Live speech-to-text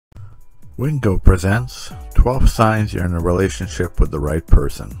Winkgo presents 12 signs you're in a relationship with the right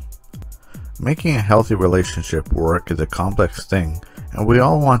person. Making a healthy relationship work is a complex thing, and we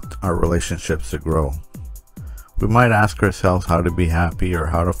all want our relationships to grow. We might ask ourselves how to be happy or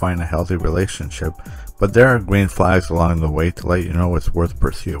how to find a healthy relationship, but there are green flags along the way to let you know it's worth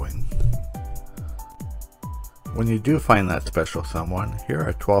pursuing. When you do find that special someone, here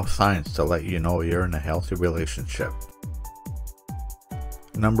are 12 signs to let you know you're in a healthy relationship.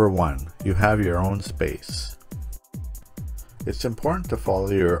 Number 1. You have your own space. It's important to follow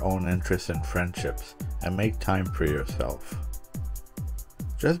your own interests and friendships and make time for yourself.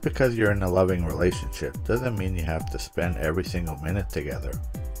 Just because you're in a loving relationship doesn't mean you have to spend every single minute together.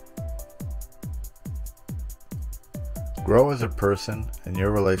 Grow as a person and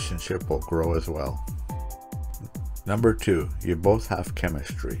your relationship will grow as well. Number 2. You both have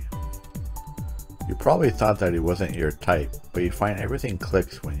chemistry. You probably thought that he wasn't your type, but you find everything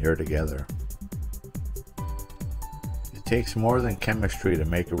clicks when you're together. It takes more than chemistry to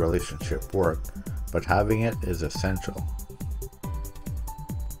make a relationship work, but having it is essential.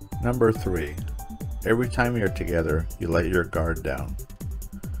 Number 3. Every time you're together, you let your guard down.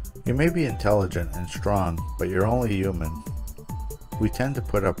 You may be intelligent and strong, but you're only human. We tend to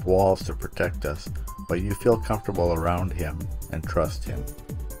put up walls to protect us, but you feel comfortable around him and trust him.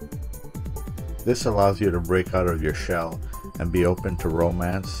 This allows you to break out of your shell and be open to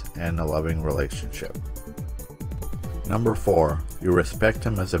romance and a loving relationship. Number 4. You respect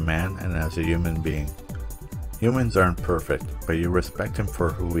him as a man and as a human being. Humans aren't perfect, but you respect him for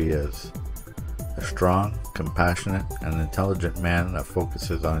who he is. A strong, compassionate, and intelligent man that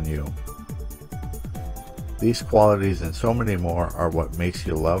focuses on you. These qualities and so many more are what makes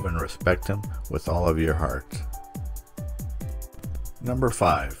you love and respect him with all of your heart. Number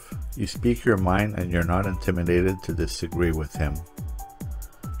 5. You speak your mind and you're not intimidated to disagree with him.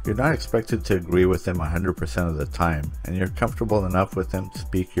 You're not expected to agree with him 100% of the time, and you're comfortable enough with him to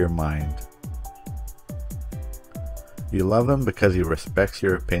speak your mind. You love him because he respects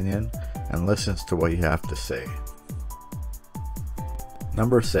your opinion and listens to what you have to say.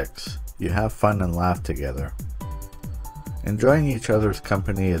 Number 6. You have fun and laugh together. Enjoying each other's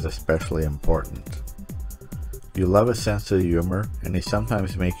company is especially important. You love his sense of humor, and he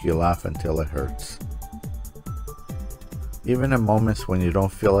sometimes makes you laugh until it hurts. Even in moments when you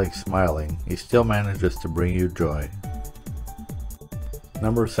don't feel like smiling, he still manages to bring you joy.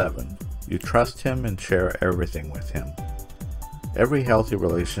 Number 7. You trust him and share everything with him. Every healthy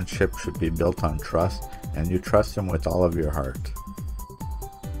relationship should be built on trust, and you trust him with all of your heart.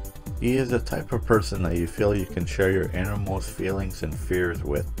 He is the type of person that you feel you can share your innermost feelings and fears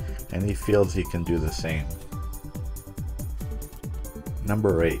with, and he feels he can do the same.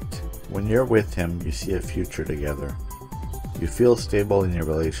 Number 8. When you're with him, you see a future together. You feel stable in your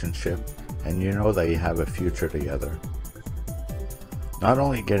relationship, and you know that you have a future together. Not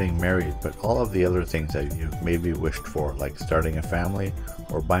only getting married, but all of the other things that you've maybe wished for, like starting a family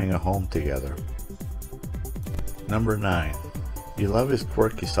or buying a home together. Number 9. You love his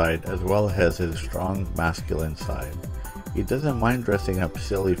quirky side as well as his strong masculine side. He doesn't mind dressing up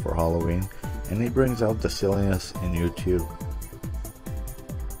silly for Halloween, and he brings out the silliness in you too.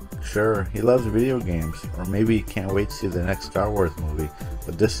 Sure, he loves video games, or maybe he can't wait to see the next Star Wars movie,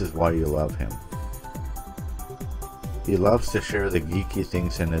 but this is why you love him. He loves to share the geeky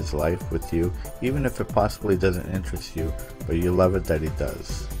things in his life with you, even if it possibly doesn't interest you, but you love it that he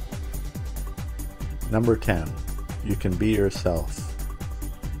does. Number 10. You can be yourself.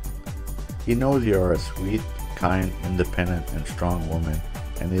 He knows you are a sweet, kind, independent, and strong woman,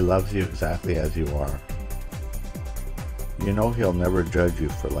 and he loves you exactly as you are. You know he'll never judge you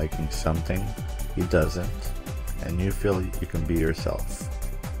for liking something he doesn't, and you feel you can be yourself.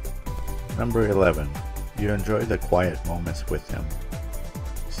 Number 11. You enjoy the quiet moments with him.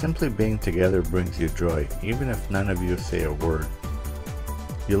 Simply being together brings you joy, even if none of you say a word.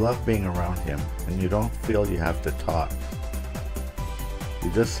 You love being around him, and you don't feel you have to talk. You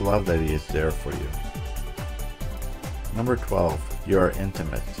just love that he is there for you. Number 12. You are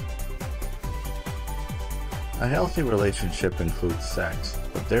intimate. A healthy relationship includes sex,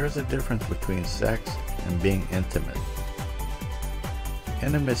 but there is a difference between sex and being intimate.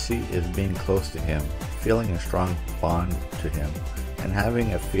 Intimacy is being close to him, feeling a strong bond to him, and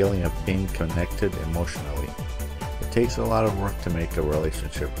having a feeling of being connected emotionally. It takes a lot of work to make a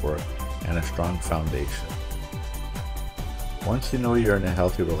relationship work, and a strong foundation. Once you know you're in a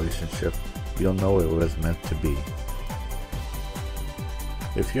healthy relationship, you'll know it was meant to be.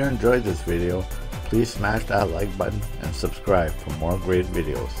 If you enjoyed this video, please smash that like button and subscribe for more great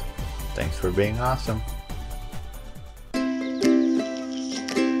videos. Thanks for being awesome.